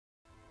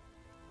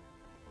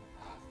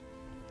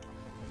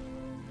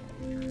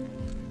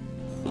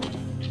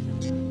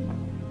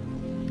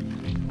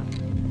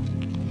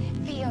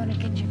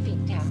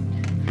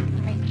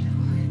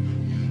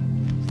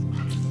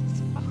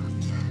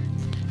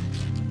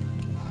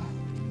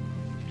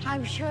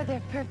I'm sure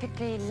they're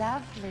perfectly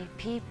lovely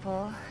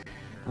people.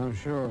 I'm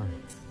sure.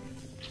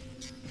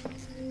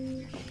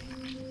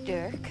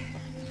 Dirk,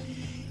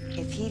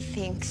 if he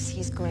thinks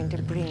he's going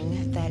to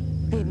bring that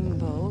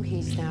bimbo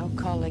he's now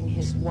calling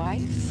his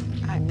wife,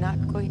 I'm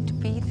not going to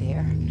be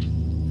there.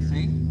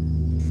 See?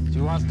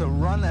 She wants to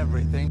run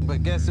everything,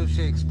 but guess who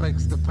she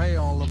expects to pay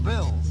all the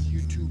bills?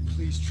 You two,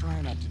 please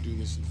try not to do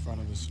this in front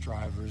of the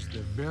Strivers.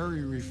 They're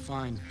very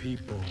refined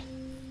people.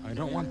 I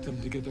don't want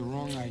them to get the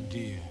wrong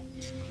idea.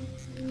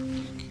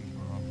 Keep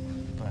her off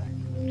my back.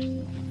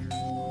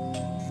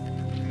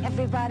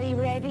 Everybody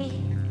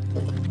ready?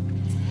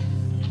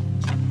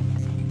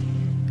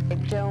 I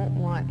don't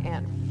want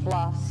Aunt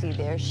Flossie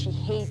there. She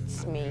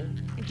hates me.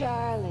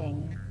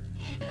 Darling.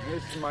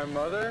 This is my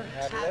mother,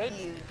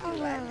 Adelaide.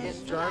 This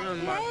is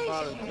John, my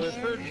father,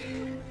 Clifford.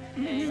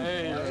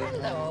 Hey.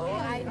 Hello.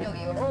 I know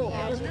you're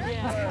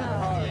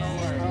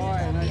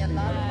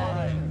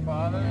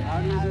Father,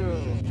 how do you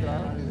do,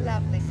 John?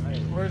 lovely.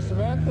 Where's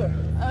Samantha?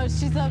 Oh,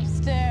 she's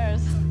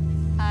upstairs,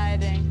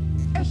 hiding.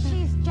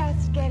 She's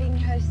just getting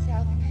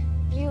herself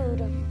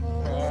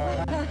beautiful. I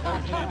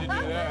need to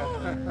do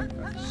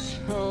that.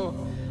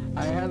 So,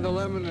 I had the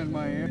lemon in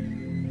my ear.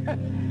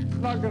 It's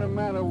not gonna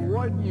matter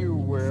what you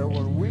wear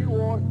when we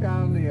walk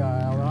down the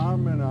aisle,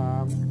 arm in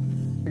arm.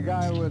 The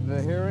guy with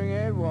the hearing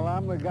aid, well,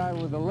 I'm the guy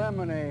with the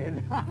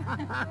lemonade.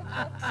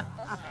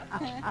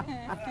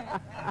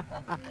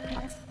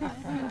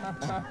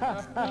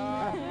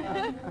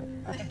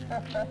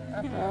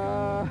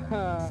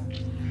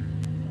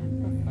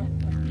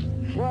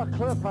 Well,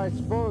 Cliff, I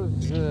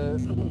suppose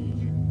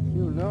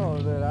you know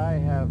that I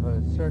have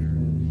a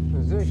certain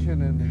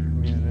position in the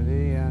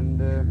community, and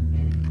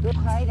You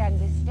quite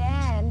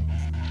understand.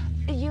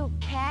 You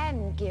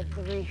can give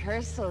the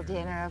rehearsal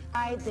dinner,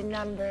 divide the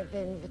number of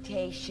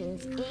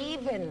invitations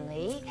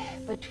evenly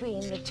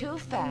between the two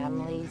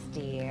families,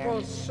 dear.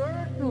 well,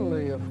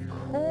 certainly, of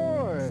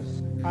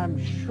course.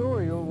 I'm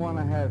sure you'll want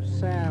to have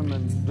Sam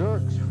and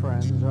Dirk's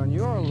friends on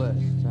your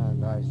list,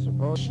 and I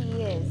suppose... She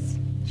is.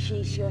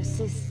 She's your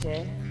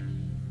sister.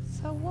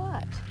 So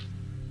what?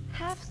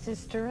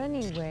 Half-sister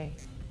anyway.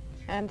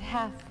 And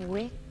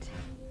half-wit.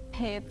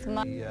 Hey, it's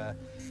my... He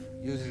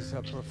uses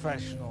her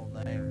professional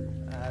name.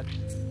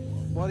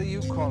 What are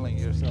you calling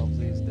yourselves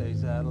these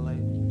days,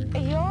 Adelaide?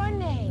 Your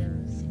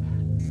names.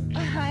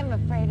 I'm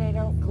afraid I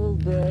don't go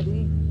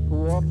Daddy,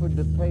 who offered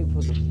to pay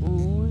for the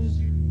booze,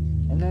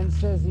 and then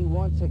says he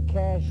wants a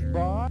cash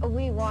bar.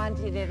 We want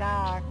it at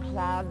our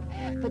club,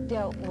 but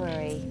don't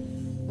worry.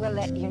 We'll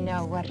let you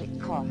know what it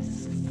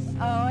costs.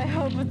 Oh, I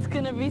hope it's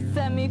gonna be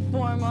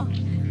semi-formal.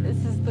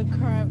 This is the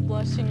current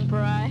blushing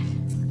bride.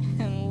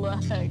 And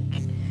look,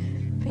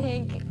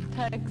 pink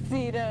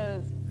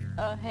tuxedos.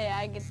 Oh, hey,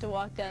 I get to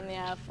walk down the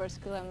aisle first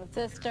because I'm the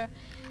sister,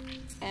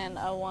 and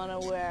I want to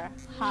wear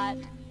hot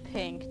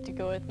pink to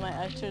go with my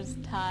usher's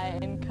tie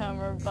and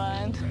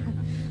cummerbund.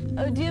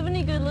 Oh, do you have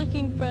any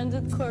good-looking friends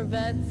with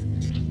Corvettes?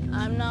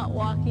 I'm not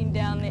walking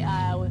down the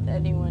aisle with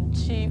anyone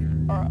cheap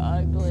or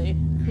ugly.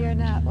 You're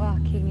not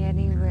walking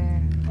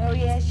anywhere. Oh,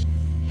 yes.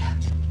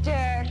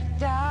 Dirk,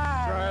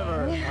 darling.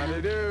 Driver, how do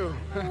you do?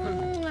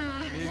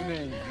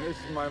 Evening. This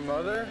is my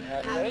mother,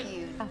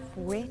 Adelaide.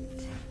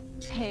 Half-wit.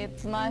 Hey,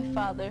 it's my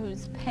father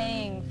who's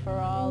paying for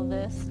all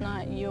this,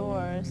 not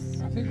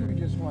yours. I think we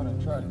just want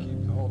to try to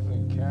keep the whole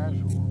thing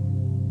casual.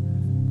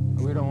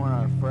 We don't want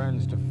our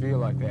friends to feel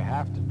like they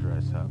have to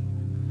dress up.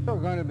 There are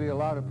going to be a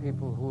lot of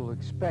people who will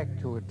expect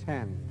to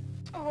attend.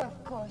 Oh,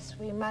 of course,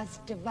 we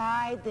must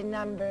divide the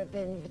number of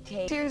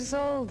invitations. Years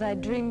old, I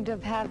dreamed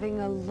of having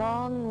a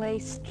long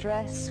lace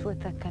dress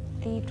with a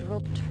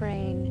cathedral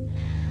train.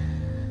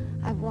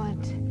 I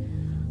want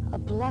a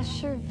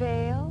blusher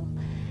veil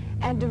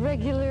and a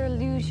regular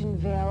illusion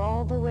veil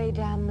all the way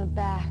down the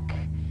back.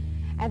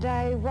 And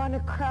I want a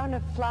crown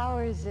of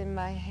flowers in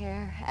my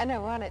hair, and I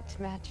want it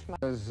to match my...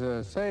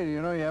 Say, do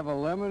you know you have a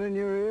lemon in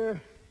your ear?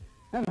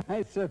 And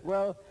I said,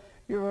 well,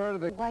 you've heard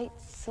of the... White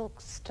silk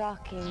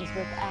stockings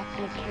with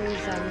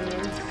appliques on the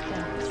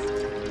insteps.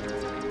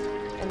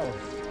 And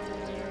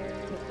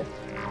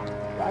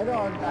I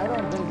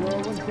don't think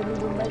Irwin can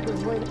even make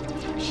his way to...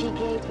 She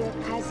gave your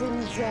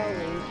cousin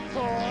Zoe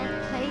 4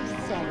 place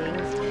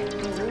settings.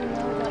 Do you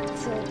know what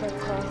silver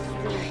costs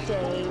these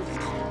days?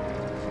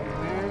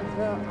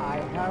 Samantha, I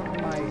have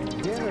my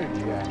dinner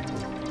jacket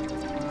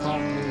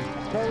from the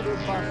Soda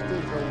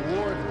Busters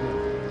Award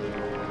dinner.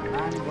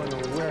 I'm going to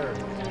wear it.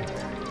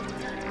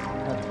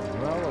 That's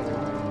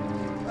relative.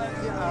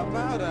 Yeah,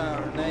 about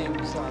our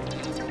names on the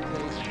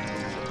invitation.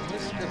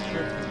 Mr.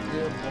 Clifford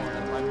Dearborn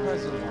and my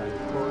present wife,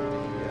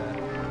 Courtney,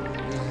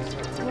 uses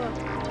her... look,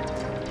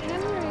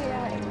 Henry,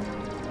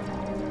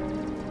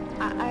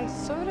 I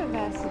sort of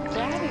asked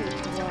Daddy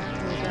to walk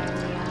me down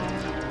the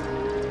aisle.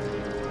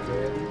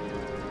 Daddy?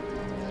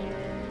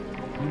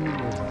 You mean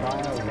your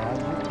biological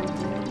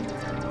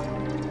daddy?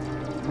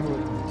 Your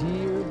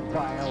dear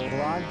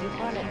biological... I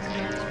want it to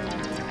match my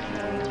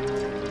hair,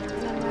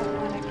 and I might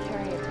want to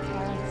carry a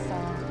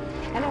parasol.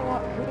 And I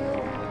want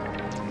real...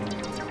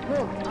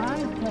 Look,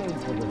 I'm paying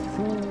for the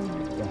food,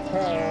 the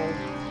hall,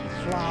 the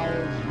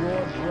flowers,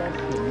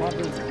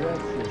 brother's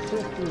dress, your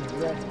sister's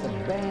dress, the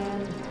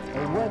band, a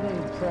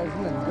wedding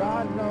present, and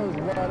God knows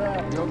what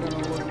else. You're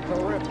gonna look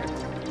terrific.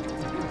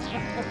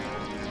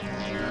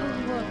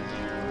 Look,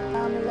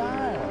 down the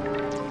aisle.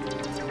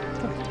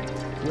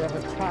 You have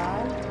a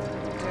tie?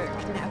 Dirk,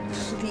 now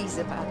please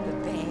about the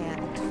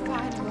band.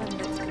 Find one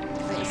that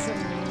plays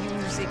some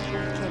music we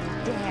can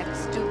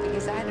dance to,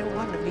 because I don't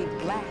want to be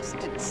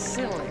blasted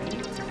silly.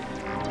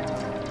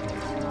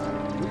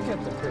 We get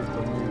to pick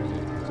the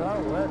music. It's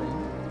our wedding.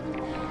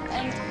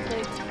 And,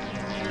 like,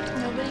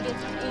 nobody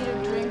gets to eat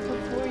or drink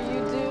before you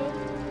do?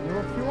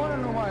 Well, if you want to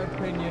know my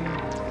opinion,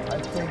 I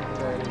think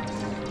that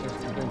it's just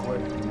a big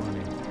waste of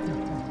money.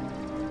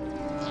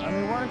 I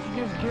mean, why don't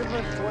you just give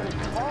us what it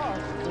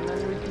costs, and then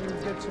we can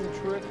get some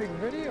terrific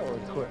video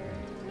equipment.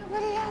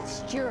 Nobody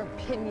asked your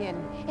opinion.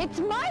 It's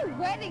my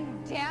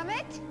wedding, damn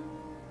it!